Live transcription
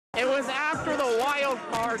It was after the wild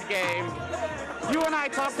card game. You and I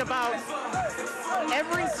talked about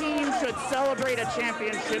every team should celebrate a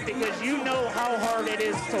championship because you know how hard it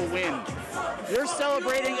is to win. You're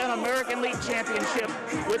celebrating an American League championship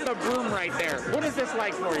with a broom right there. What is this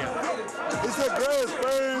like for you? It's a great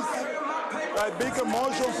experience, like big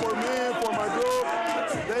emotion for me, for my group.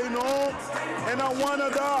 They know, and I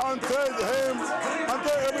wanted that and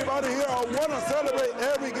tell everybody here, I want to celebrate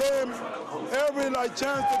every game, every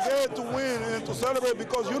chance to get to win and to celebrate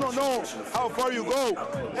because you don't know how far you go.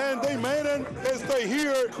 And they made it, they stay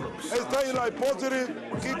here, they stay positive,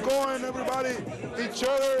 keep going, everybody, each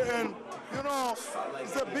other, and you know,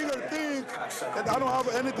 it's a bigger thing, and I don't have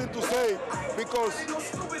anything to say because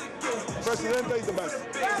Presidente is the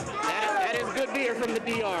best. That is good beer from the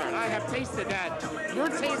DR. I have tasted that. You're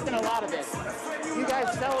tasting a lot of this. You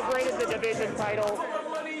guys celebrated the division title,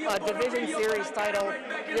 division series title.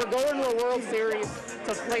 You're going to a World Series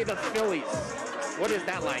to play the Phillies. What is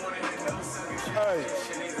that like? Hey,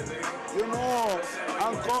 you know,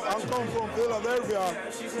 I'm come from Philadelphia,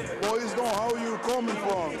 boys know how you coming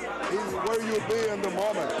from. It's where you be in the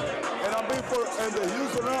moment. And I'm being in the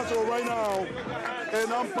Houston Nationals right now,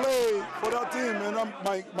 and I'm playing for that team, and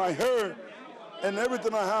my hair and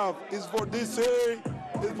everything I have is for this series,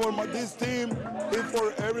 it's for this team, it's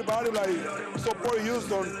for everybody support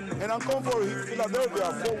Houston. And I'm come for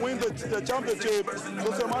Philadelphia for win the championship.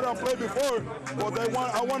 Doesn't matter I played before, but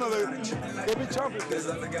I want to be champions.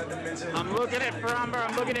 I'm looking at Fromber,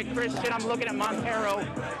 I'm looking at Christian, I'm looking at Montero.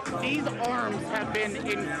 These arms have been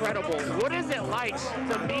incredible. What is it like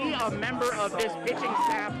to be a member of this pitching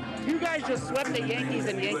staff? You guys just swept the Yankees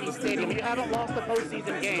in Yankee Stadium. You haven't lost a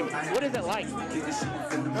postseason game. What is it like?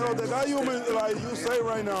 You know, the guy you say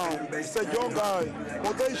right now, is a young guy,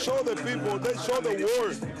 but they show the people, they show the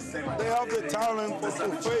world. They have the talent to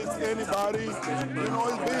face anybody. You know,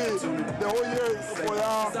 it's been the whole year for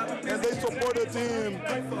that, and they support the team.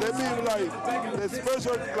 They be the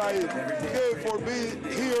special kid for being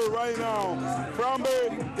here right now.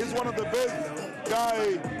 Fromber is one of the best guy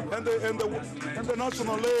in the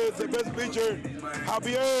National League, the best pitcher.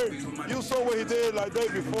 Javier, you saw what he did day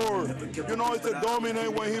before. You know, it's a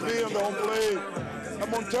dominant when he be on the home plate. And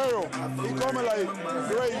Montero, he coming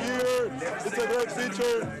great year. It's a great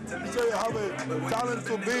pitcher. He said have a talent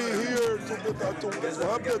to be here to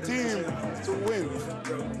help the team to win.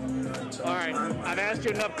 All right, I've asked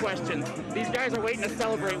you enough questions. These guys are waiting to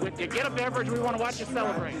celebrate with you. Get a beverage. We want to watch you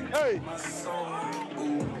celebrate. Hey,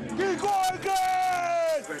 keep going.